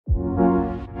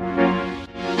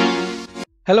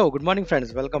Hello, good morning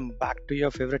friends. Welcome back to your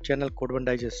favorite channel Code One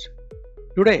Digest.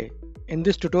 Today, in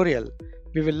this tutorial,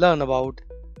 we will learn about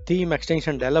theme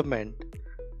extension development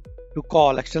to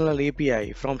call external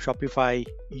API from Shopify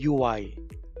UI.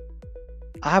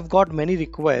 I have got many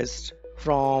requests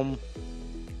from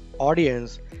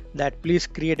audience that please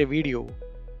create a video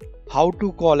how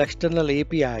to call external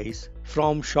APIs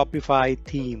from Shopify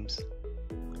themes.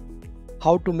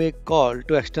 How to make call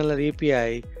to external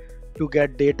API to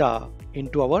get data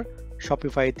into our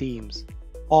Shopify themes,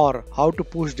 or how to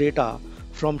push data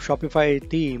from Shopify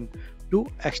theme to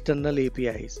external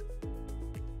APIs.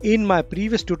 In my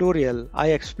previous tutorial,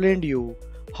 I explained you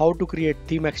how to create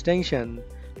theme extension,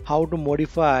 how to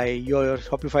modify your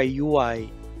Shopify UI.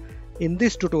 In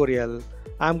this tutorial,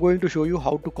 I'm going to show you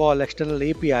how to call external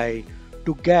API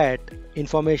to get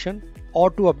information or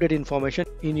to update information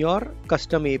in your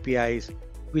custom APIs,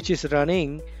 which is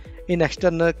running in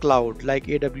external cloud like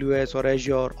AWS or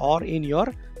Azure or in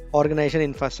your organization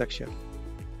infrastructure,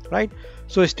 right?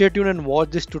 So stay tuned and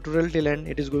watch this tutorial till end.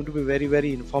 It is going to be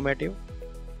very informative.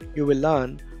 You will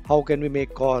learn how can we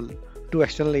make call to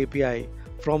external API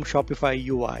from Shopify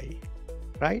UI,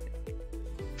 right?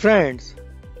 Friends,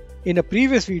 in a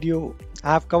previous video,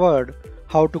 I have covered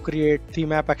how to create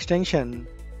theme app extension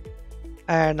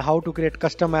and how to create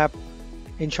custom app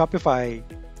in Shopify.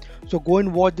 So go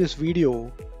and watch this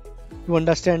video to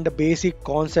understand the basic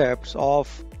concepts of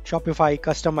Shopify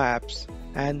custom apps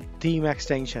and theme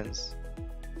extensions.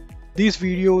 These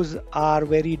videos are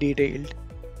very detailed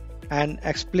and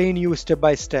explain you step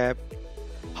by step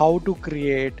how to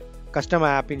create custom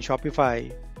app in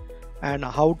Shopify and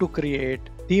how to create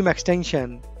theme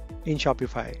extension in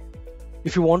Shopify.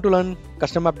 If you want to learn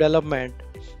custom app development,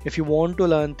 if you want to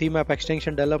learn theme app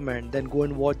extension development, then go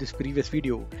and watch this previous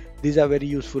video. These are very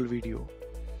useful video.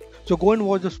 So go and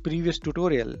watch this previous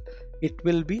tutorial. It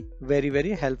will be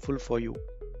very helpful for you.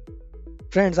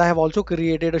 Friends, I have also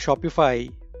created a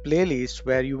Shopify playlist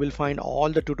where you will find all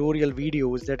the tutorial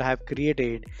videos that I have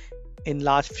created in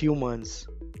last few months.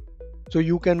 So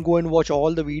you can go and watch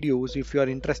all the videos if you are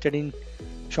interested in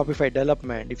Shopify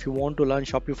development. If you want to learn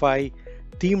Shopify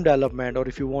theme development, or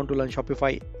if you want to learn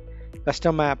Shopify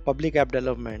custom app, public app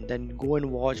development, then go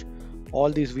and watch all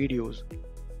these videos.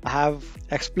 I have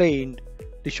explained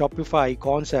the Shopify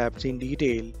concepts in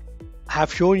detail. I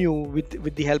have shown you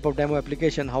with the help of demo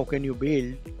application how can you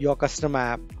build your custom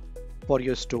app for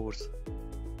your stores.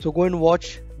 So go and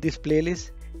watch this playlist.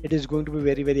 It is going to be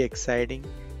very exciting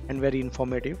and very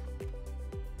informative.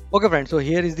 Okay friends, so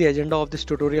here is the agenda of this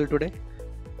tutorial today.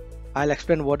 I'll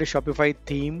explain what is Shopify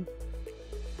theme,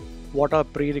 what are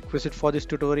prerequisites for this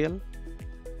tutorial.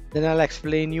 Then I'll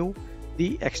explain you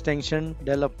the extension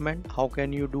development. How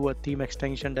can you do a theme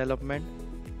extension development?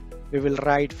 We will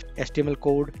write HTML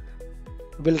code,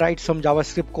 we'll write some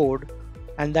JavaScript code,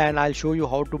 and then I'll show you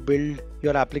how to build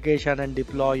your application and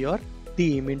deploy your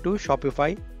theme into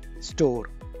Shopify store.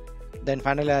 Then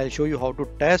finally I'll show you how to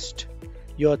test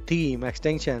your theme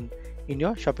extension in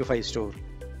your Shopify store.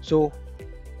 So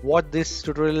watch this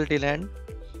tutorial till end.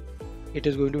 It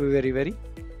is going to be very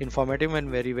informative and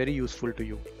very useful to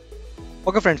you.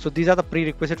 Okay friends, so these are the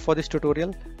prerequisites for this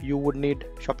tutorial. You would need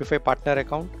Shopify partner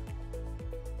account.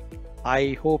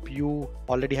 I hope you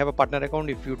already have a partner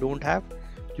account. If you don't have,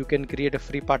 you can create a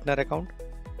free partner account.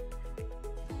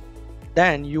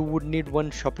 Then you would need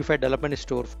one Shopify development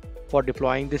store for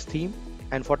deploying this theme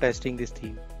and for testing this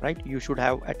theme, right? You should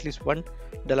have at least one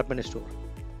development store.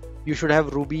 You should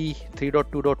have Ruby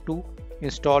 3.2.2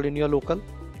 installed in your local.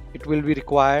 It will be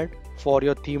required for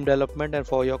your theme development and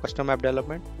for your custom app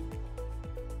development.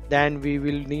 Then we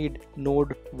will need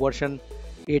Node version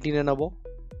 18 and above,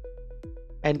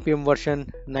 NPM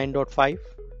version 9.5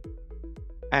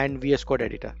 and VS Code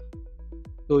editor.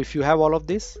 So if you have all of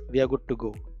this, we are good to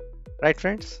go, right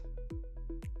friends?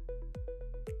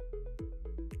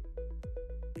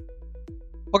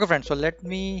 Okay friends, so let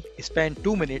me spend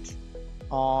 2 minutes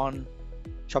on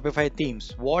Shopify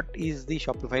themes. What is the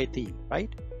Shopify theme,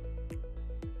 right?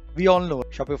 We all know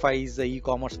Shopify is the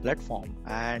e-commerce platform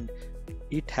and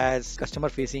it has customer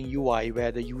facing UI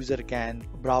where the user can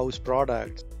browse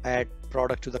products, add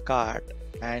product to the cart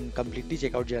and complete the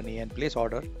checkout journey and place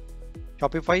order.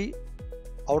 Shopify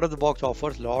out of the box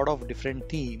offers a lot of different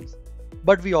themes,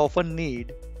 but we often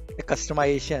need a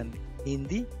customization in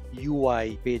the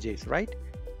UI pages, right?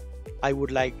 I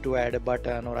would like to add a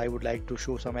button, or I would like to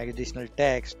show some additional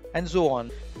text and so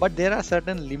on, but there are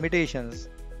certain limitations.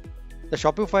 The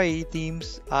Shopify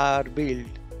themes are built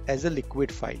as a liquid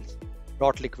files,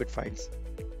 .liquid files,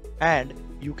 and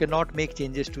you cannot make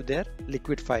changes to their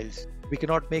liquid files. We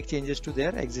cannot make changes to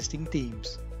their existing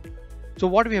themes. So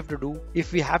what we have to do,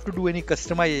 if we have to do any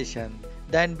customization,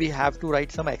 then we have to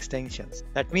write some extensions.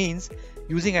 That means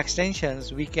using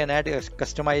extensions, we can add a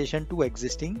customization to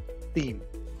existing theme.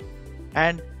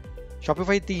 And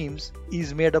Shopify themes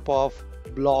is made up of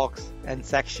blocks and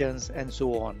sections and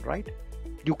so on, right?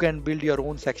 You can build your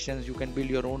own sections, you can build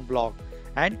your own block,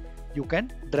 and you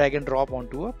can drag and drop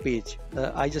onto a page.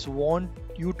 I just want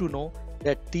you to know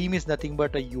that theme is nothing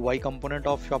but a UI component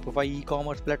of Shopify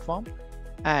e-commerce platform,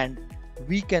 and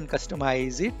we can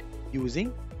customize it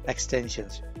using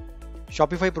extensions.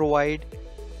 Shopify provide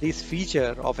this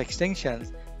feature of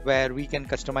extensions where we can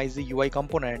customize the UI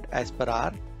component as per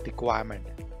our requirement.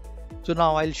 So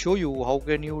now I'll show you how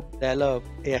can you develop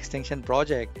a extension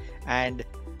project and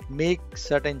make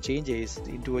certain changes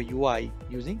into a UI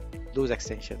using those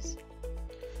extensions.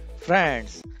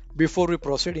 Friends, before we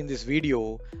proceed in this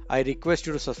video, I request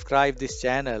you to subscribe this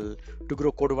channel to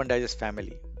grow Code One Digest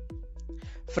family.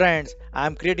 Friends, I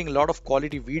am creating a lot of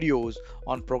quality videos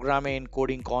on programming,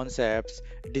 coding concepts,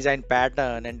 design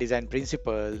pattern and design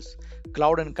principles,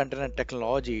 cloud and container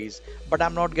technologies, but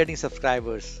I'm not getting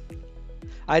subscribers.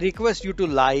 I request you to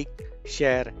like,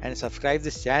 share and subscribe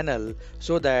this channel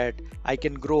so that I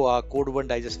can grow our Code One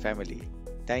Digest family.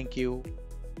 Thank you.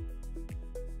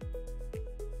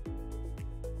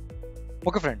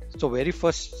 Okay friend, so very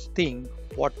first thing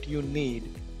what you need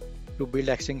to build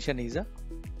extension is a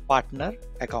partner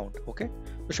account. Okay,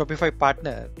 so Shopify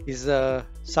partner is a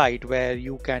site where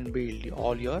you can build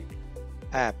all your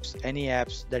apps, any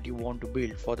apps that you want to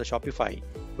build for the Shopify,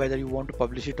 whether you want to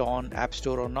publish it on App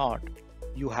Store or not,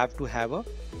 you have to have a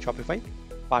Shopify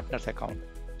partners account.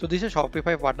 So this is a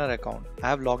Shopify partner account. I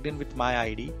have logged in with my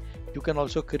ID. You can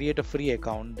also create a free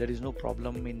account. There is no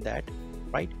problem in that,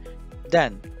 right?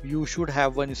 Then you should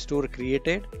have one store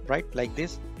created, right? Like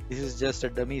this. This is just a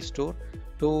dummy store.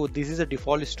 So this is a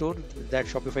default store that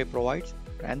Shopify provides,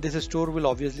 and this store will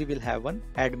obviously have one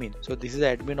admin. So this is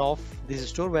the admin of this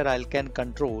store where I can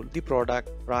control the product,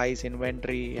 price,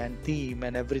 inventory and theme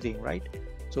and everything, right?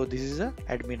 So this is a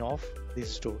admin of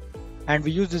this store, and we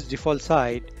use this default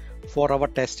site for our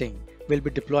testing. We'll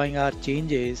be deploying our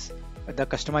changes, the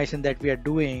customization that we are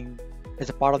doing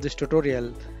as a part of this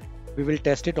tutorial. We will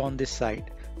test it on this site.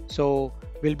 So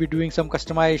we'll be doing some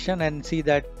customization and see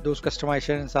that those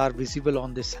customizations are visible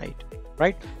on this site,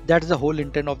 right? That's the whole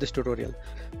intent of this tutorial,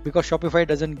 because Shopify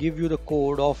doesn't give you the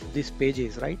code of these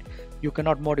pages, right? You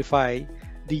cannot modify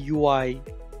the UI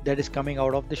that is coming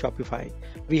out of the Shopify.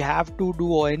 We have to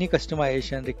do any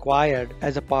customization required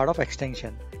as a part of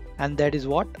extension, and that is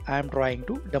what I am trying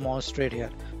to demonstrate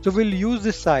here. So we'll use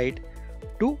this site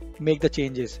to make the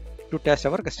changes to test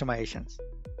our customizations.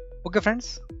 Okay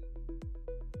friends.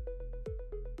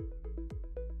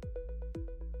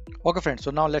 Okay friends, so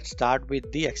now let's start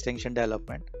with the extension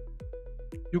development.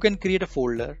 You can create a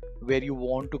folder where you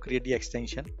want to create the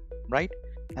extension, right?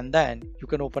 And then you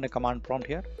can open a command prompt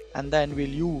here, and then we'll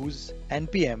use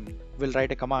npm. We'll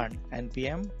write a command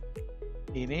npm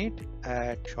init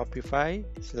at shopify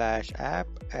 /app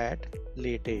at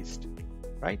latest,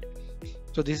 right?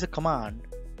 So this is a command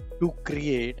to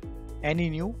create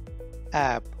any new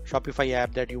app, Shopify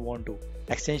app that you want to.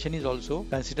 Extension is also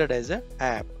considered as an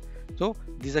app. So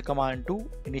this is a command to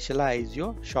initialize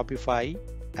your Shopify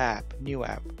app, new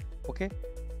app. Okay,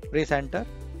 press enter.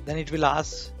 Then it will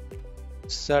ask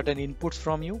certain inputs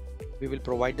from you. We will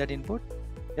provide that input.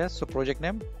 Yes, so project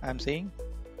name, I'm saying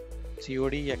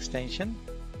COD extension.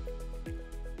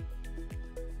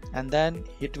 And then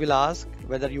it will ask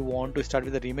whether you want to start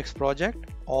with a remix project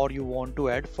or you want to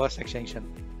add first extension.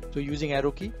 So using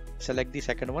arrow key, select the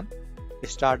second one.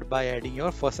 Start by adding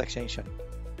your first extension,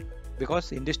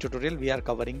 because in this tutorial we are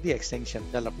covering the extension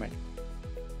development.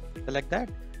 Select that.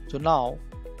 So now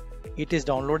it is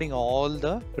downloading all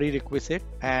the prerequisite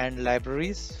and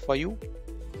libraries for you.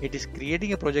 It is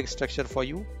creating a project structure for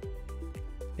you.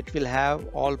 It will have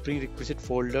all prerequisite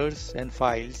folders and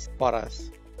files for us.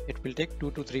 It will take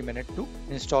 2 to 3 minutes to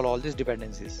install all these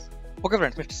dependencies. Okay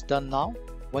friends, it's done now.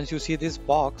 Once you see this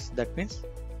box, that means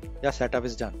the setup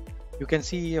is done. You can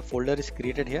see a folder is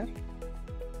created here.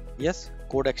 Yes,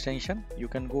 code extension. You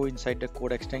can go inside the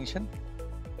code extension.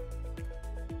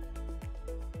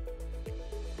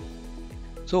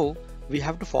 So we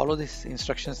have to follow these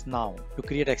instructions now to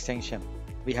create extension.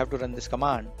 We have to run this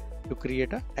command to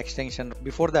create an extension.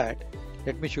 Before that,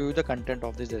 let me show you the content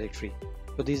of this directory.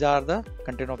 So these are the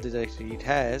content of this directory. It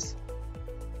has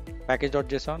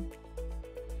package.json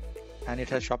and it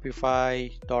has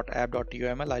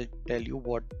shopify.app.uml. I'll tell you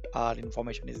what our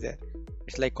information is there.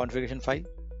 It's like configuration file.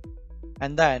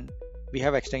 And then we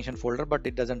have extension folder, but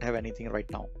it doesn't have anything right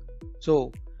now.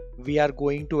 So we are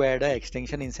going to add an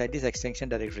extension inside this extension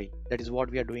directory. That is what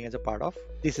we are doing as a part of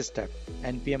this step.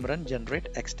 npm run generate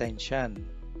extension.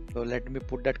 So let me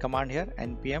put that command here,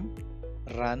 npm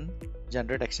run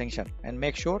generate extension, and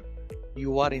make sure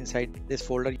you are inside this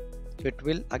folder. So it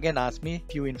will again ask me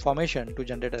few information to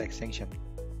generate an extension.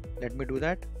 Let me do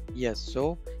that. Yes,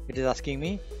 so it is asking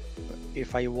me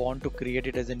if I want to create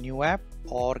it as a new app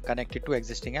or connect it to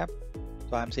existing app.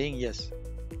 So I'm saying yes,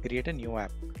 create a new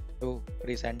app. So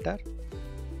press enter,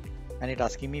 and it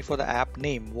asking me for the app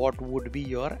name. What would be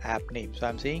your app name? So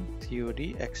I'm saying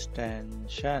COD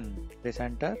extension. Press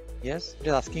enter. Yes, it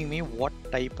is asking me what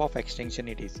type of extension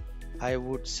it is. I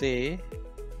would say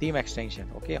theme extension.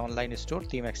 Okay, online store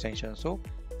theme extension. So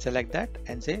select that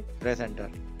and say press enter.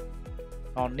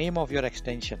 Now name of your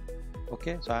extension.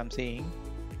 Okay, so I'm saying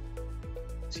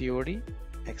COD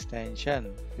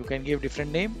extension. You can give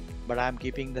different name, but I'm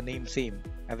keeping the name same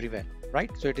everywhere,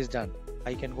 right? So it is done.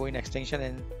 I can go in extension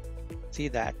and see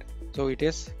that. So it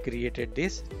is created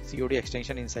this COD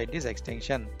extension inside this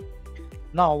extension.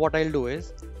 Now what I'll do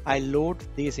is I'll load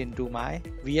this into my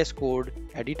VS Code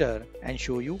editor and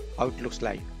show you how it looks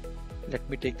like. Let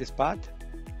me take this path.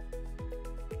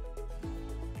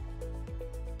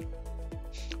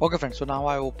 Okay friends, so now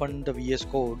I open the VS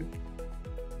Code,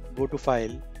 go to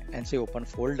file and say open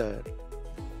folder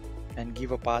and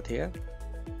give a path here,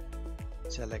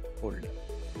 select folder,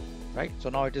 right? So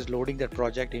now it is loading that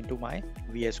project into my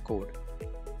VS Code.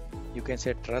 You can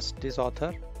say trust this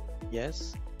author,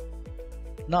 yes.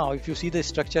 Now if you see the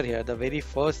structure here, the very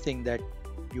first thing that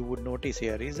you would notice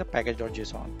here is the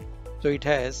package.json. So it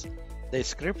has the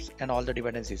scripts and all the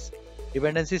dependencies.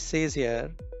 Dependencies says here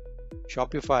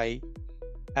Shopify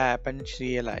app and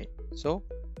CLI. So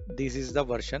this is the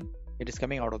version, it is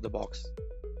coming out of the box.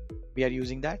 We are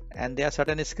using that, and there are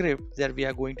certain scripts that we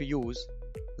are going to use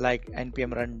like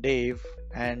npm run dev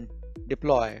and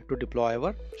deploy to deploy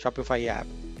our Shopify app.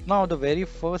 Now the very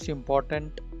first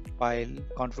important file,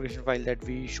 configuration file that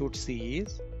we should see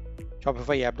is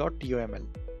Shopify app.toml.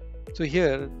 So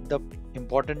here the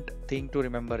important thing to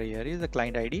remember here is the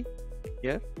client ID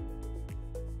here,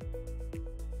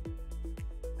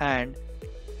 and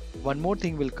one more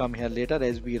thing will come here later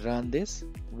as we run this,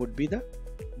 would be the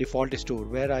default store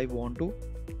where I want to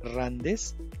run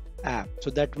this app.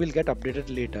 So that will get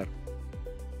updated later.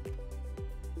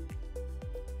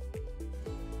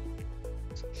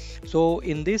 So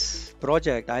in this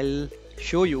project I'll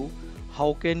show you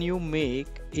how can you make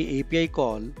a API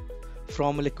call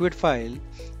from a liquid file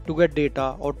to get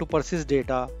data or to persist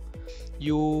data.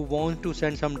 You want to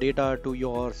send some data to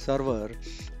your server,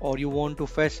 or you want to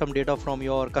fetch some data from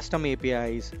your custom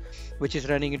APIs which is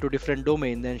running into different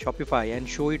domain than Shopify, and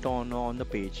show it on the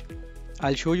page.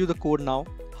 I'll show you the code now.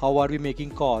 How are we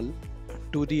making call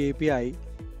to the API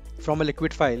from a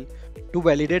liquid file to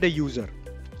validate a user?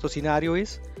 So scenario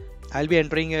is I'll be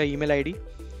entering an email ID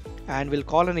and we'll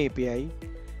call an API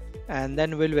and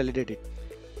then we'll validate it.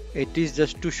 It is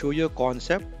just to show you a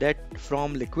concept that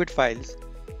from liquid files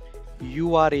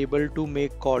you are able to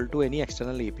make call to any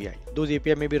external API. Those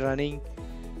API may be running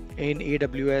in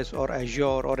AWS or Azure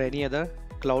or any other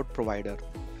cloud provider,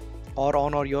 or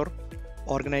on your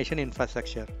organization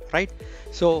infrastructure, right?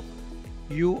 So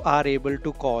you are able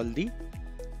to call the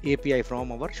API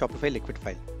from our Shopify liquid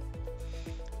file.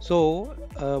 So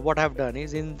what I have done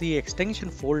is in the extension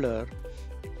folder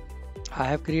I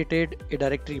have created a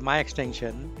directory my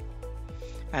extension,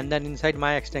 and then inside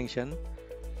my extension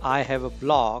I have a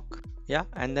block, yeah,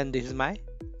 and then this is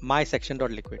my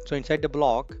section.liquid. So inside the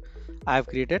block I have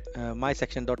created my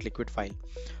section.liquid file.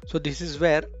 So this is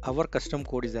where our custom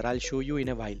code is there. I'll show you in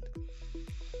a while.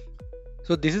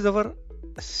 So this is our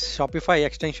Shopify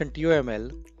extension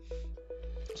TOML.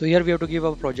 So here we have to give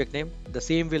our project name. The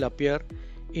same will appear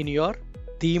in your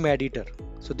theme editor.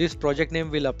 So this project name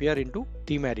will appear into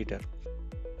theme editor,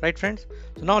 right friends?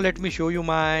 So now let me show you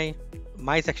my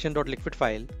section.liquid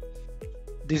file.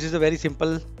 This is a very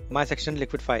simple my section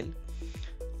liquid file,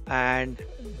 and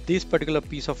this particular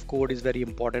piece of code is very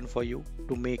important for you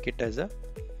to make it as a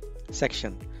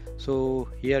section. So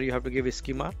here you have to give a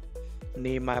schema,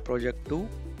 name my project to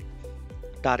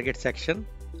target section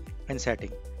and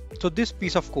setting. So this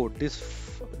piece of code, this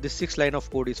 6 line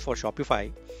of code is for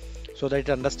Shopify, so that it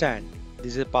understand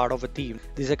this is a part of a theme,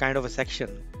 this is a kind of a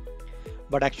section,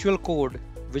 but actual code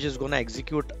which is going to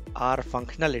execute our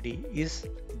functionality is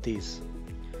this.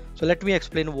 So let me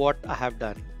explain what I have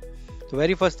done. So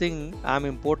very first thing, I'm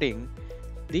importing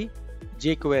the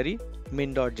jQuery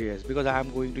min.js because I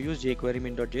am going to use jQuery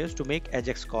min.js to make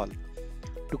AJAX call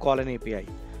to call an API.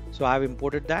 So I have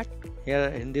imported that here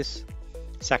in this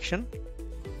section,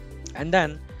 and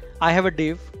then I have a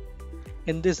div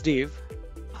In this div,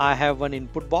 I have one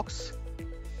input box.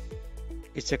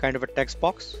 It's a kind of a text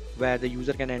box where the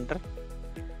user can enter,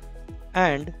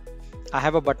 and I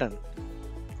have a button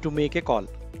to make a call.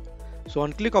 So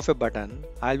on click of a button,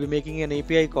 I'll be making an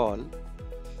API call,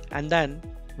 and then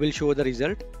we'll show the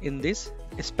result in this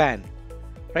span.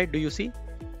 Right? Do you see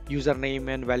username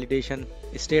and validation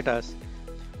status?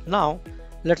 Now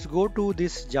let's go to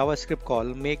this JavaScript call,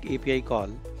 make API call.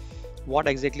 What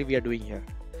exactly we are doing here?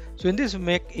 So in this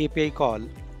make API call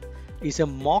is a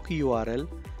mock URL.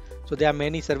 So there are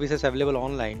many services available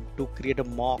online to create a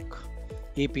mock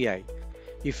API.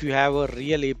 If you have a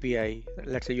real API,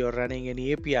 let's say you're running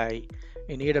any API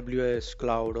in AWS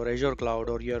cloud or Azure cloud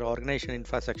or your organization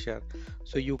infrastructure,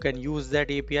 so you can use that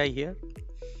API here.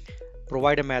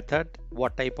 Provide a method,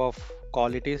 what type of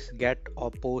call it is, get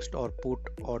or post or put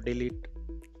or delete,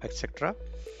 etc.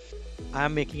 I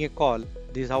am making a call.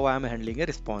 This is how I am handling a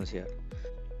response here.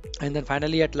 And then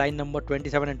finally at line number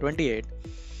 27 and 28,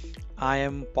 I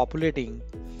am populating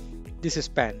this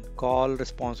span call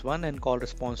response 1 and call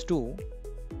response 2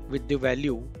 with the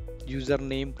value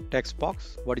username text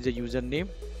box, what is the username,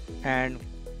 and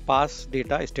pass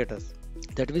data status,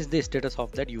 that is the status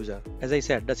of that user. As I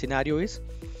said, the scenario is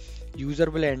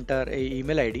user will enter a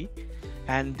email ID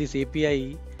and this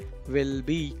API will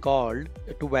be called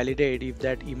to validate if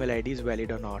that email ID is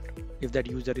valid or not, if that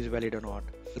user is valid or not.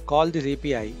 I'll call this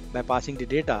API by passing the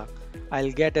data.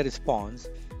 I'll get a response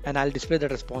and I'll display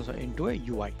that response into a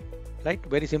UI. Right?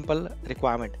 Very simple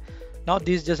requirement. Now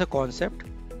this is just a concept.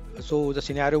 So the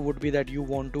scenario would be that you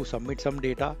want to submit some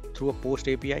data through a post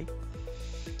API,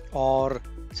 or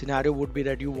scenario would be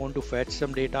that you want to fetch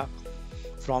some data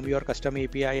from your custom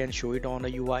API and show it on a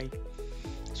UI.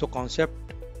 So concept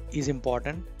is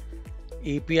important.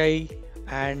 API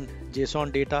and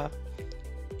JSON data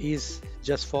is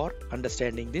just for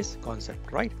understanding this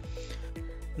concept, right?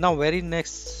 Now very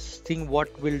next thing what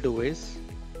we'll do is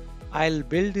I'll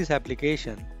build this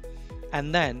application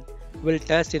and then we'll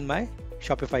test in my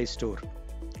Shopify store.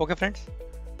 Okay friends,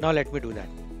 now let me do that.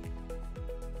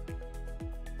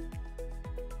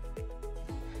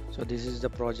 So this is the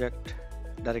project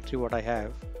directory what I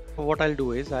have. So what I'll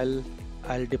do is I'll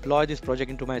deploy this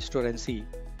project into my store and see,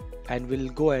 and we'll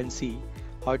go and see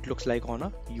how it looks like on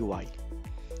a UI.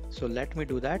 So let me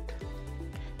do that.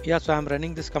 Yeah, so I'm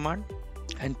running this command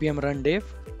npm run dev.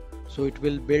 So it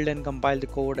will build and compile the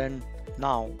code, and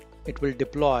now it will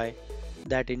deploy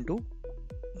that into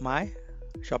my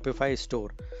Shopify store.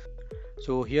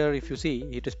 So here if you see,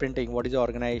 it is printing what is the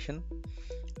organization,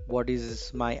 what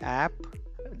is my app,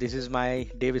 this is my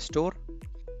dev store.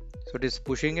 So it is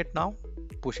pushing it now,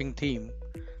 pushing theme.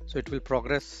 So it will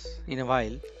progress in a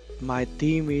while. My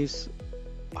theme is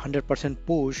 100%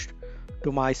 pushed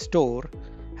to my store.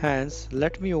 Hence,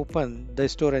 let me open the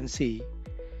store and see.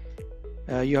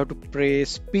 You have to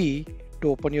press P to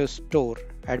open your store,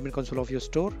 admin console of your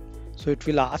store. So it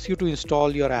will ask you to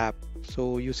install your app.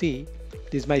 So you see,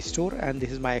 this is my store and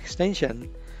this is my extension.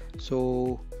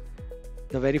 So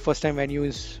the very first time when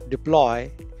you deploy,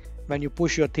 when you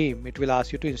push your theme, it will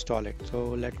ask you to install it. So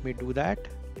let me do that.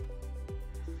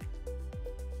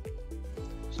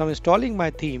 So I'm installing my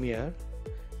theme here.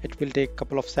 It will take a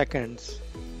couple of seconds,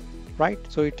 right?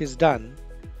 So it is done.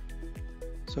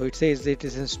 So it says it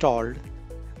is installed.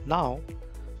 Now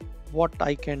what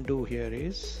I can do here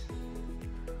is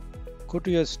go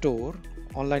to your store,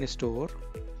 online store,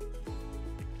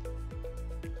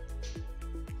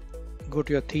 go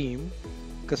to your theme,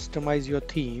 customize your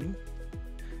theme.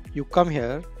 You come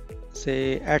here,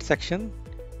 say add section.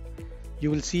 You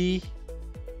will see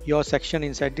your section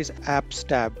inside this apps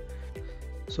tab.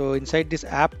 So inside this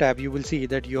app tab, you will see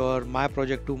that your my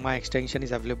project to my extension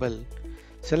is available.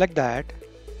 Select that.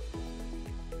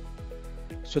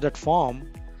 So that form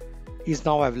is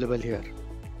now available here,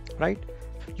 right?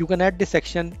 You can add this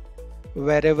section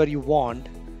wherever you want,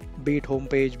 be it home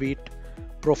page, be it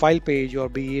profile page, or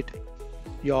be it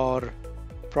your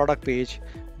product page,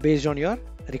 based on your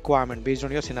requirement, based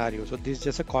on your scenario. So this is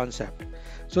just a concept.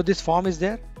 So this form is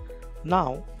there.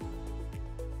 Now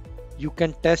you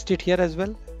can test it here as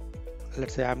well.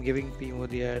 Let's say I'm giving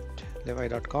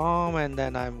pmodi@levi.com and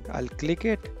then I'll click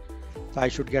it. So I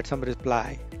should get some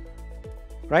reply,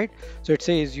 right? So it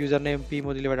says username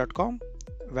pmodi@levi.com,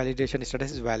 validation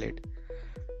status is valid.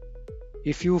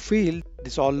 If you feel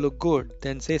this all look good,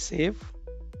 then say save.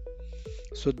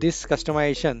 So this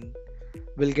customization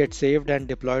will get saved and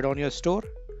deployed on your store.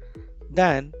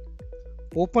 Then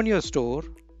open your store,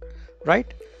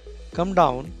 right? Come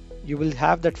down, you will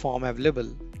have that form available,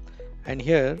 and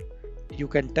here you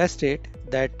can test it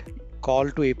that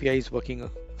call to API is working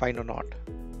fine or not.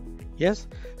 Yes,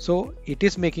 so it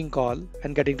is making call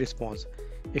and getting response.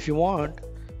 If you want,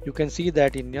 you can see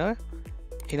that in our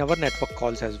network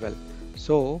calls as well.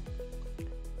 So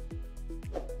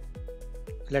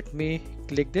let me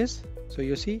click this. So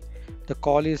you see the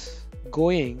call is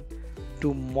going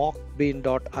to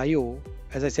mockbean.io.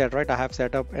 As I said, right, I have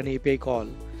set up an API call.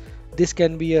 This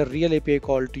can be a real API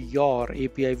call to your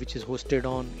API which is hosted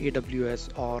on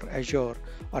AWS or Azure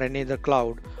or any other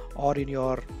cloud or in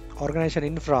your organization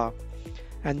infra,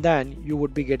 and then you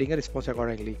would be getting a response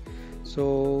accordingly.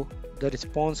 So the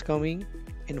response coming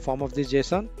in form of this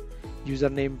JSON,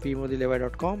 username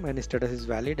pmodilevi.com, and status is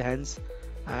valid, hence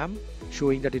I am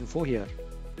showing that info here,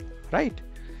 right?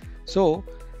 So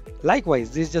likewise,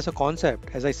 this is just a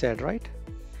concept, as I said, right?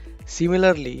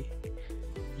 Similarly,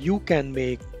 you can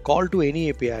make call to any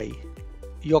API,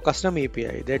 your custom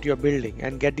API that you are building,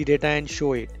 and get the data and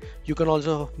show it. You can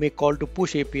also make call to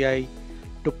push API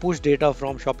to push data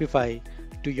from Shopify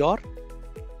to your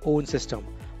own system.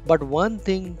 But one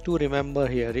thing to remember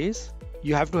here is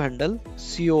you have to handle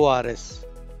CORS,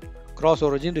 cross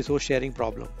origin resource sharing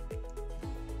problem.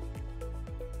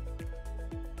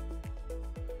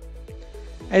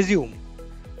 Assume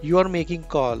you are making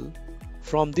call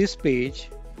from this page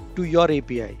to your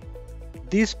API.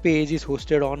 This page is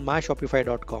hosted on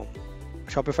myshopify.com,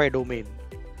 Shopify domain,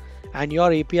 and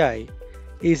your API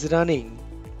is running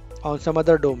on some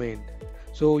other domain.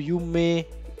 So you may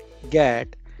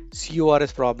get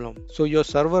CORS problem. So your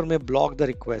server may block the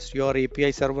request. Your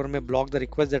API server may block the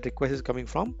request. That request is coming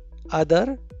from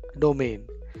other domain.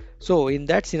 So in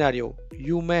that scenario,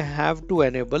 you may have to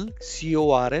enable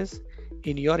CORS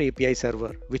in your API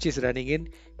server, which is running in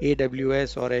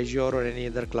AWS or Azure or any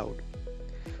other cloud.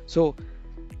 So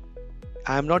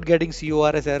I am not getting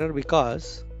CORS error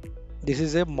because this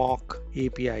is a mock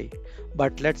API.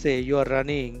 But let's say you are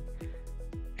running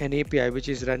an API which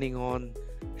is running on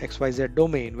XYZ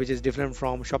domain, which is different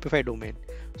from Shopify domain.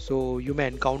 So you may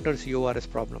encounter CORS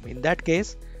problem. In that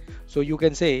case, so you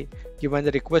can say, when the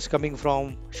request coming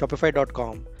from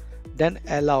Shopify.com, then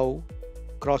allow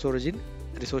cross origin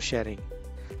resource sharing.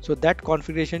 So that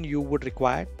configuration you would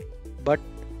require, but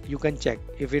you can check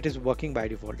if it is working by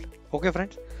default. Okay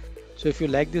friends, so if you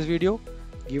like this video,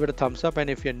 give it a thumbs up, and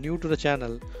if you're new to the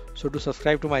channel, so do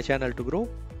subscribe to my channel to grow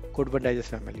Code One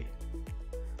Digest family.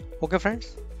 Okay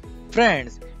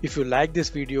friends, if you like this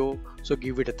video, so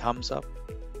give it a thumbs up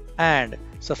and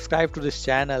subscribe to this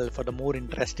channel for the more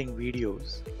interesting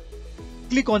videos.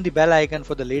 Click on the bell icon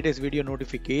for the latest video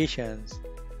notifications,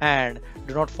 and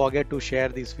do not forget to share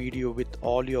this video with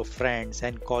all your friends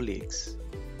and colleagues.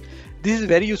 This is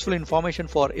very useful information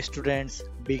for students,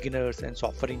 beginners and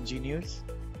software engineers.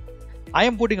 I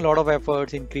am putting a lot of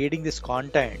efforts in creating these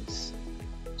contents,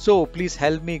 so please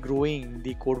help me growing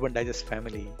the Code One Digest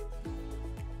family.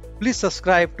 Please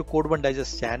subscribe to Code One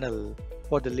Digest channel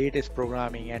for the latest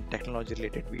programming and technology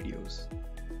related videos.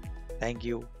 Thank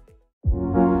you.